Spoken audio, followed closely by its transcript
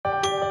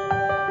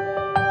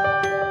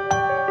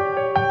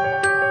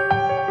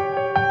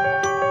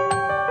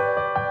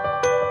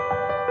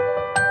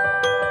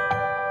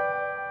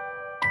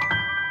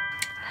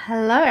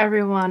Hello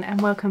everyone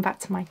and welcome back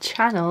to my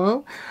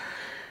channel.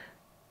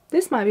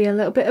 This might be a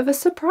little bit of a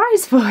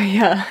surprise for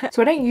you.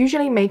 So I don't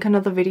usually make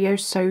another video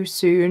so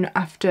soon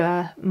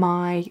after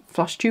my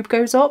FlossTube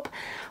goes up,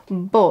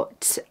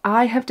 but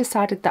I have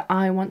decided that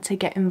I want to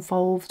get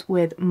involved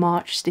with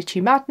March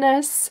Stitchy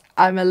Madness.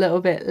 I'm a little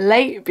bit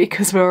late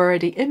because we're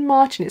already in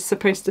March and it's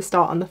supposed to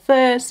start on the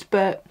 1st,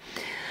 but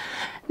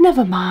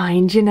never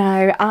mind, you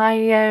know.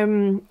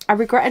 I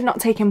regretted not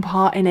taking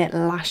part in it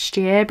last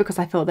year because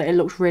I thought that it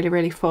looked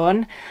really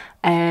fun.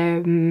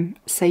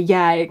 So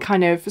yeah, it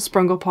kind of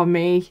sprung up on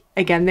me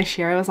again this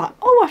year. I was like,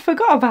 oh, I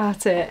forgot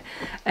about it.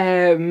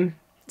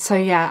 So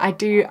yeah, I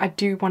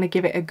do want to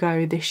give it a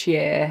go this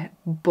year,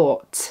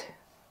 but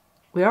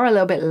we are a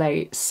little bit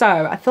late.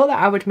 So I thought that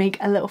I would make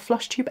a little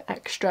FlossTube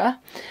extra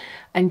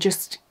and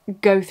just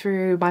go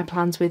through my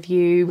plans with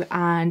you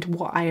and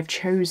what I have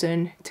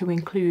chosen to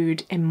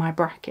include in my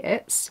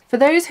brackets. For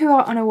those who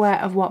are unaware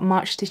of what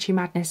March Stitchy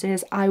Madness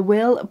is, I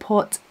will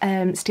put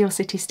Steel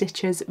City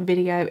Stitch's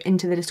video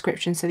into the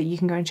description so that you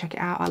can go and check it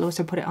out. I'll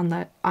also put it on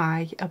the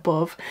eye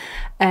above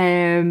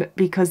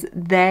because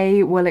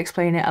they will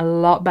explain it a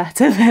lot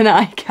better than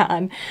I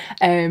can.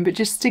 But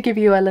just to give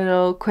you a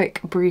little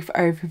quick brief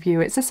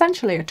overview, it's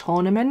essentially a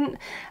tournament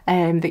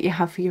that you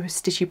have for your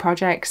stitchy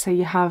projects. So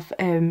you have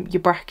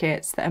your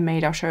brackets that are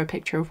made. I'll show a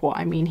picture of what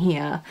I mean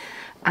here,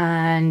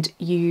 and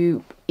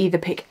you either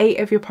pick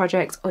 8 of your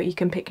projects or you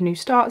can pick new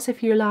starts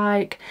if you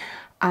like,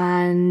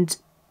 and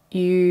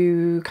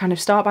you kind of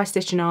start by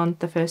stitching on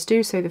the first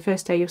 2. So the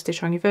first day you'll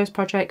stitch on your first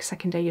project,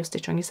 second day you'll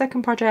stitch on your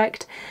second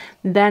project.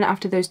 Then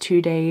after those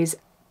 2 days,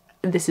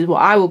 this is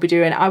what I will be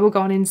doing. I will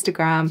go on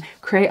Instagram,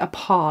 create a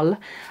poll,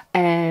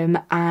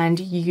 and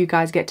you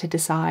guys get to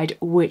decide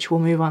which will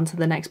move on to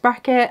the next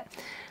bracket.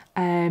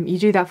 You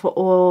do that for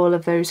all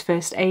of those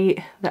first 8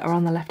 that are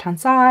on the left hand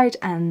side,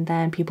 and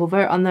then people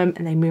vote on them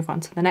and they move on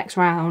to the next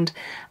round,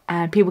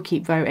 and people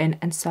keep voting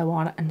and so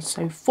on and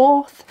so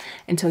forth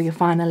until you're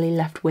finally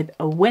left with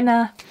a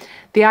winner.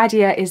 The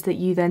idea is that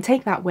you then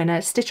take that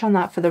winner, stitch on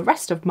that for the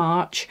rest of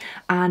March,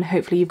 and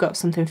hopefully you've got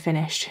something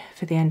finished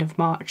for the end of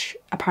March.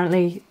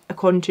 Apparently,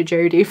 according to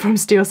Jodie from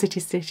Steel City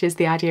Stitches,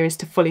 the idea is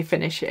to fully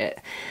finish it.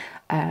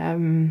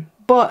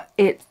 But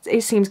it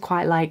seems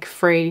quite like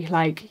free,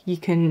 like you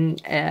can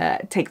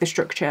take the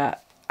structure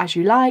as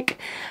you like,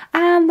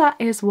 and that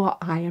is what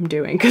I am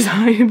doing because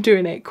I am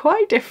doing it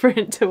quite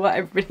different to what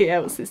everybody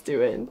else is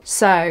doing.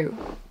 So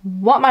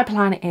what my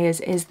plan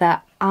is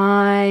that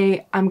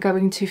I am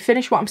going to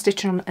finish what I'm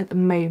stitching on at the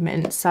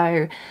moment.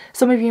 So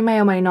some of you may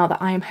or may know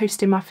that I am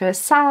hosting my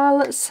first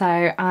sal, so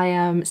I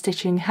am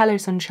stitching Hello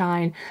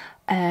Sunshine,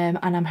 and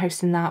I'm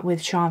hosting that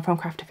with Sean from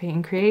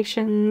Craftification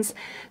Creations.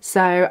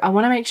 So I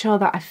want to make sure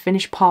that I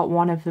finish part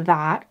 1 of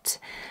that.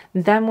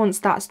 Then once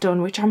that's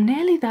done, which I'm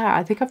nearly there,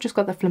 I think I've just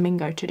got the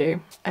flamingo to do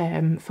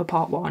for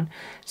part 1.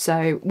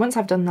 So once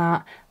I've done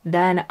that,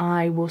 then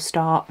I will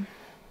start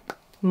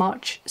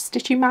March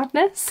Stitchy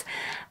Madness.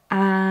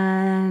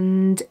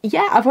 And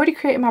yeah, I've already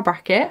created my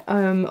bracket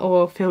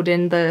or filled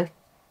in the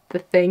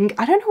thing.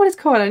 I don't know what it's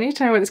called. I need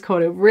to know what it's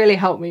called. It really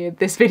helped me with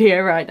this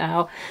video right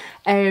now.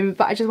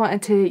 But I just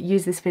wanted to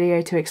use this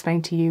video to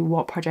explain to you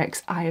what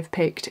projects I have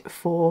picked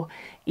for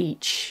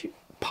each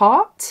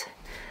part.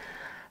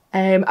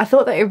 I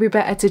thought that it would be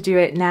better to do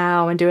it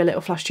now and do a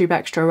little FlossTube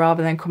extra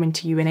rather than coming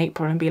to you in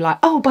April and be like,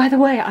 oh, by the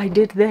way, I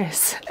did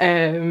this.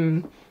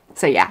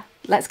 So yeah,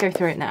 let's go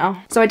through it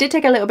now. So I did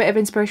take a little bit of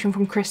inspiration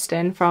from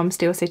Kristen from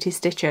Steel City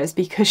Stitches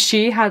because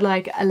she had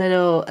like a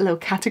little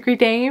category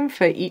name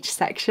for each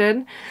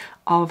section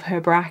of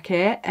her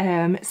bracket.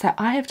 So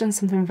I have done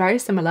something very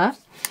similar.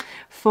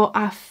 For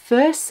our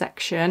first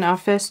section, our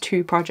first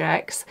 2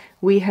 projects,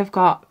 we have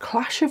got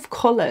Clash of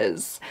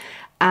Colours,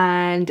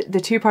 and the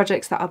 2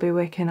 projects that I'll be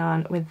working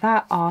on with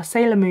that are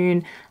Sailor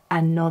Moon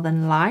and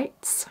Northern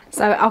Lights.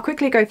 So I'll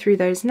quickly go through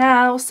those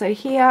now. So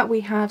here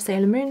we have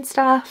Sailor Moon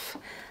stuff.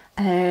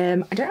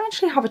 I don't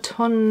actually have a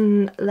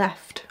ton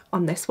left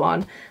on this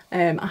one.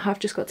 I have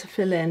just got to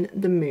fill in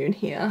the moon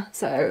here,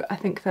 so I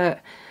think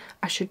that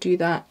I should do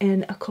that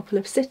in a couple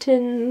of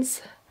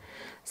sit-ins.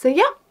 So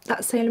yeah,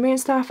 that's Sailor Moon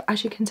stuff.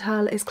 As you can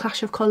tell, is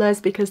Clash of Colours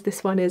because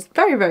this one is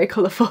very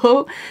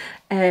colourful.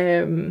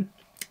 So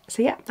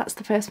yeah, that's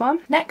the first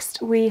one.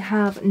 Next we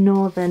have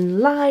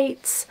Northern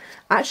Lights.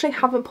 I actually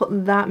haven't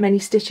put that many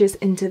stitches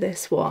into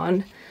this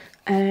one,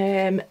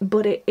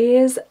 but it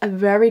is a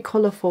very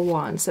colourful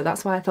one, so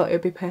that's why I thought it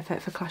would be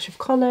perfect for Clash of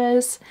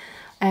Colours.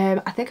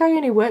 I think I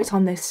only worked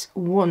on this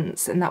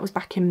once, and that was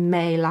back in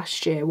May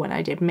last year when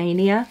I did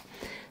Mania.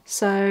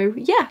 So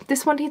yeah,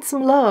 this one needs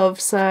some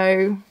love,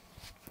 so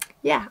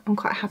yeah, I'm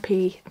quite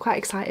happy, quite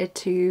excited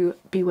to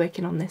be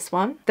working on this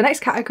one. The next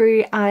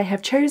category I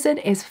have chosen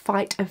is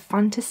Fight of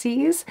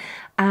Fantasies,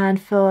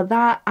 and for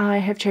that I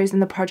have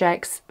chosen the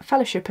projects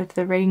Fellowship of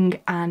the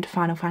Ring and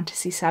Final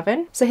Fantasy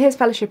VII. So here's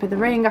Fellowship of the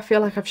Ring. I feel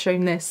like I've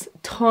shown this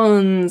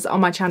tons on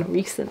my channel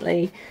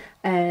recently,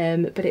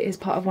 but it is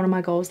part of one of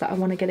my goals that I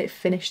want to get it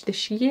finished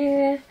this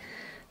year.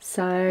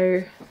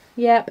 So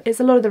yeah, it's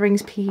a Lord of the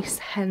Rings piece,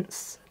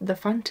 hence the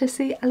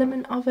fantasy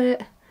element of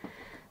it.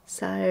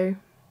 So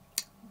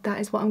that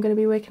is what I'm going to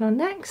be working on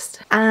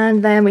next.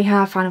 And then we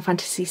have Final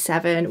Fantasy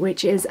VII,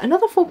 which is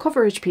another full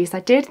coverage piece.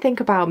 I did think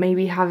about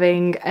maybe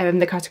having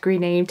the category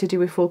name to do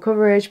with full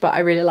coverage, but I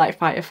really like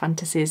Fighter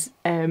Fantasies.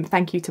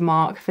 Thank you to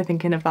Mark for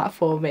thinking of that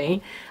for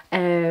me.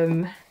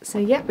 So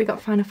yeah, we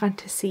got Final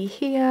Fantasy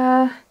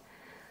here.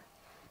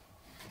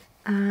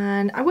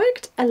 And I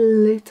worked a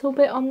little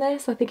bit on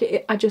this. I think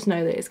I just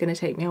know that it's going to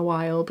take me a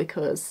while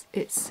because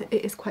it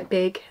is quite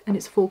big and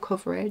it's full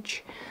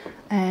coverage.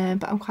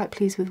 But I'm quite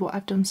pleased with what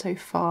I've done so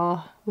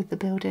far with the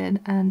building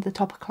and the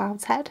top of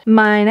Cloud's head.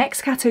 My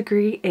next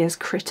category is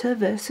Critter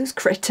versus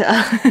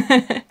Critter.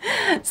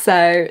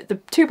 So the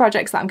two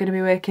projects that I'm going to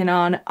be working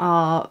on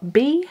are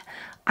Bee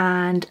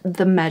and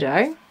the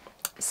Meadow.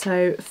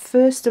 So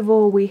first of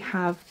all we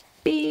have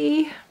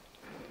Bee,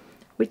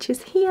 which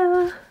is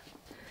here.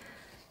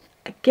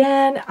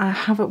 Again, I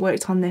haven't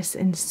worked on this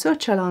in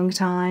such a long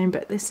time,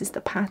 but this is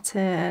the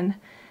pattern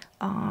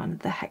on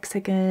the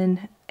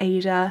hexagon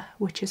Ada,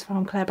 which is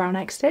from Claire Brown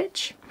X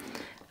Stitch.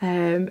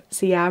 So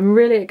yeah, I'm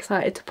really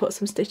excited to put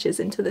some stitches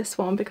into this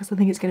one because I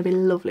think it's going to be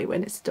lovely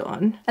when it's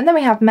done. And then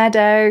we have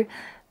Meadow.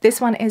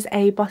 This one is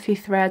a Bothy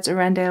Threads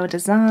Arendelle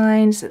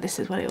design, so this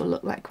is what it will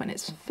look like when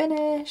it's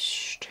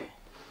finished.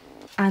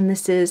 And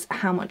this is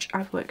how much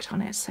I've worked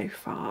on it so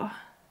far.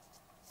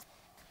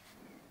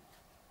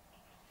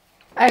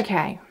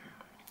 Okay,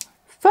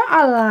 for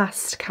our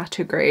last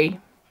category,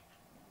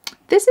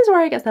 this is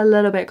where it gets a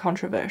little bit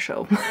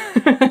controversial.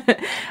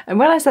 And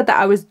when I said that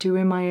I was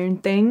doing my own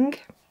thing,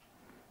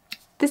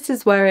 this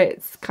is where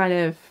it's kind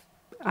of,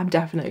 I'm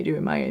definitely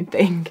doing my own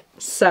thing.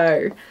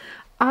 So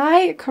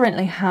I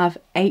currently have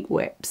 8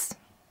 whips,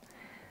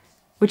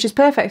 which is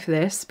perfect for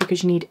this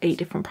because you need 8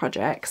 different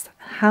projects.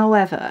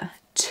 However,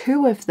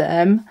 2 of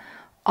them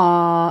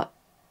are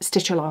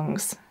stitch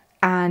alongs,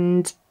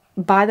 and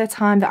by the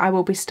time that I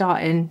will be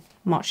starting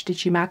March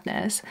Stitchy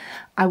Madness,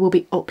 I will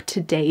be up to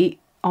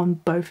date on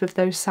both of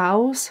those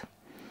sales.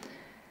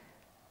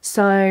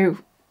 So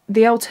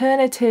the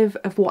alternative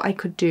of what I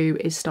could do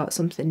is start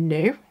something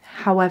new.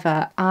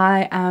 However,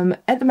 I am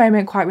at the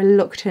moment quite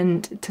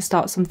reluctant to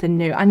start something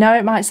new. I know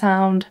it might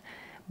sound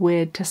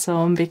weird to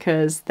some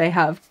because they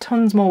have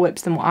tons more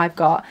whips than what I've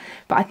got,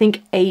 but I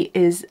think 8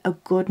 is a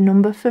good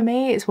number for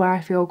me. It's where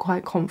I feel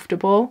quite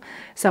comfortable.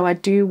 So I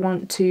do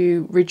want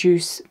to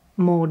reduce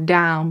more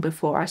down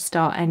before I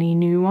start any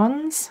new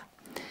ones.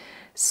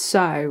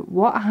 So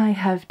what I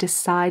have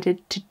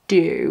decided to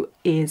do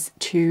is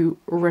to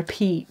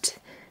repeat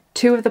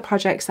 2 of the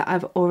projects that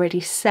I've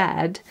already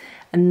said,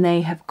 and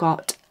they have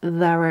got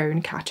their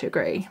own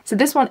category. So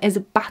this one is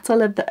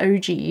Battle of the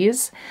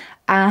OGs,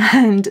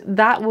 and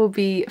that will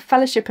be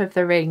Fellowship of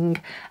the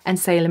Ring and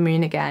Sailor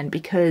Moon again,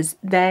 because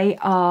they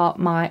are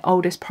my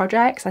oldest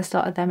projects. I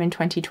started them in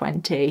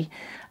 2020,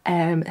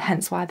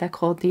 hence why they're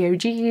called the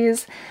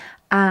OGs.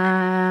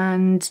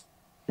 And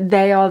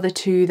they are the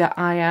 2 that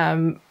I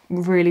am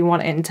really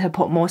wanting to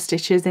put more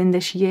stitches in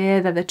this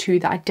year. They're the 2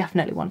 that I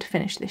definitely want to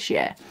finish this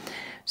year.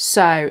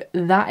 So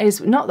that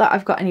is not that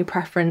I've got any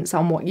preference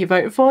on what you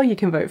vote for. You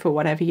can vote for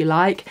whatever you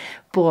like,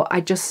 but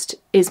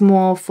it's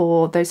more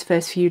for those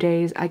first few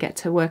days. I get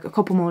to work a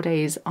couple more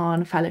days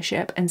on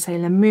Fellowship and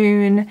Sailor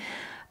Moon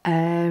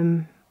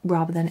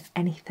rather than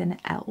anything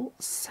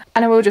else.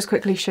 And I will just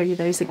quickly show you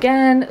those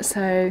again.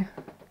 So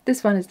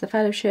this one is the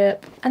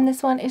Fellowship and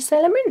this one is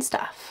Sailor Moon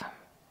stuff.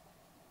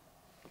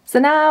 So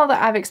now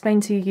that I've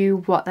explained to you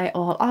what they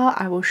all are,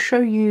 I will show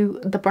you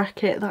the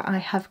bracket that I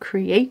have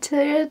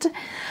created.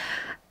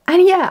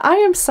 And yeah, I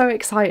am so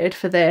excited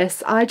for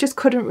this. I just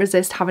couldn't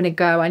resist having a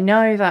go. I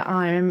know that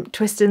I'm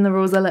twisting the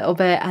rules a little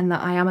bit and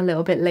that I am a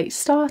little bit late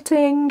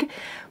starting,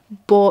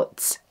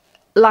 but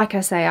like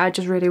I say, I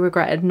just really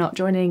regretted not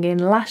joining in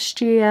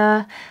last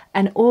year.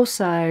 And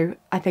also,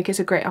 I think it's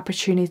a great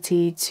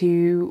opportunity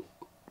to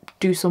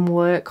do some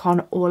work on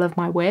all of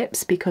my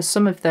whips, because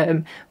some of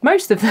them,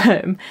 most of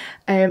them,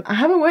 I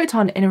haven't worked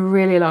on in a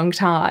really long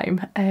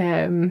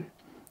time.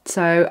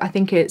 So I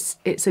think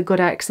it's a good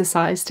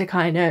exercise to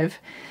kind of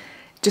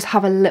just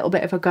have a little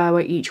bit of a go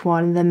at each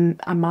one, and then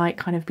I might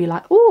kind of be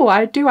like, oh,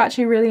 I do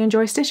actually really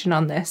enjoy stitching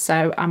on this,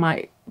 so I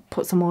might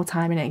put some more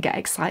time in it and get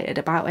excited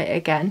about it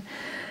again.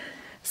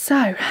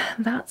 So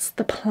that's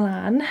the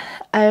plan.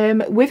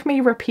 With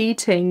me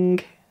repeating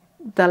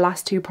the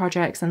last 2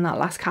 projects and that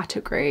last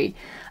category,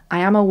 I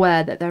am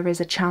aware that there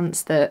is a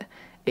chance that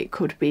it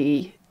could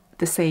be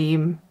the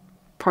same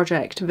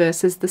project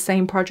versus the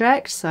same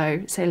project,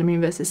 so Sailor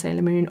Moon versus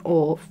Sailor Moon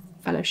or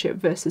Fellowship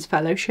versus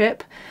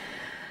Fellowship.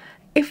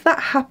 If that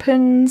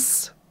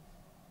happens,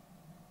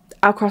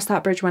 I'll cross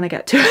that bridge when I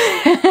get to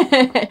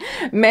it.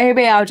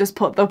 Maybe I'll just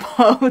put the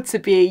poll to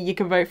be you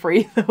can vote for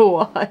either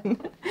one.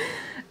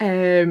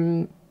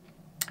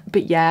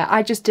 But yeah,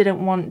 I just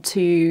didn't want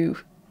to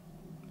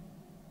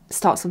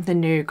start something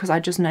new because I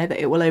just know that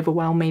it will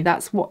overwhelm me.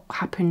 That's what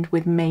happened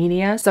with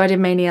Mania. So I did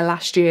Mania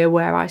last year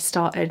where I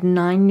started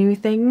 9 new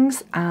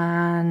things,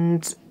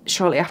 and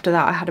shortly after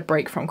that I had a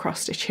break from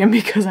cross stitching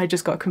because I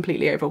just got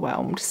completely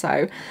overwhelmed.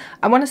 So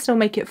I want to still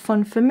make it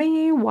fun for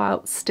me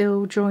while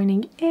still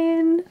joining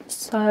in,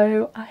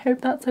 so I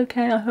hope that's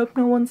okay. I hope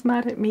no one's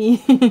mad at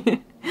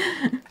me.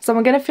 So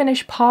I'm going to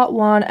finish part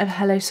 1 of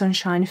Hello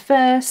Sunshine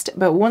first,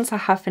 but once I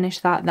have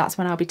finished that, that's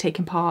when I'll be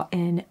taking part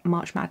in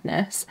March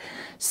Madness.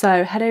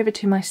 So head over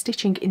to my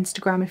stitching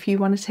Instagram if you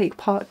want to take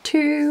part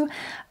 2.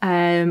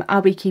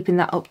 I'll be keeping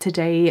that up to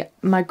date.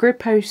 My grid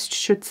post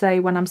should say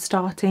when I'm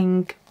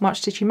starting March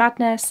Stitching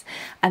Madness,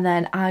 and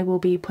then I will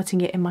be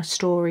putting it in my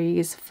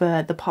stories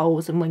for the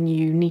polls and when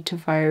you need to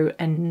vote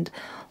and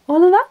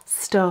all of that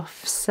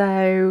stuff.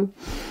 So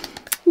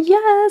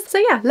yes, so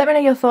yeah, let me know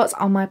your thoughts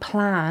on my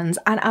plans,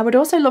 and I would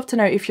also love to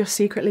know if you're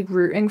secretly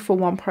rooting for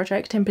one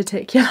project in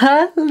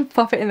particular.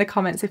 Pop it in the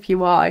comments if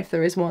you are, if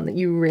there is one that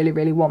you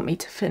really want me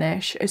to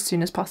finish as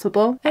soon as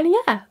possible. And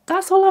yeah,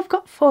 that's all I've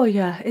got for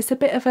you. It's a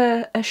bit of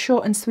a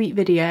short and sweet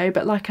video,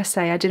 but like I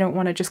say, I didn't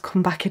want to just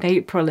come back in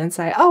April and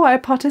say, oh, I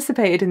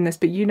participated in this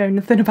but you know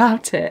nothing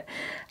about it.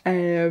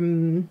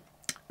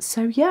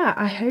 So yeah,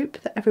 I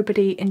hope that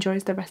everybody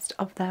enjoys the rest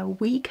of their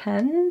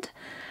weekend,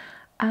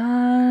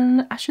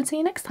 and I should see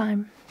you next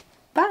time.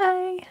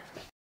 Bye!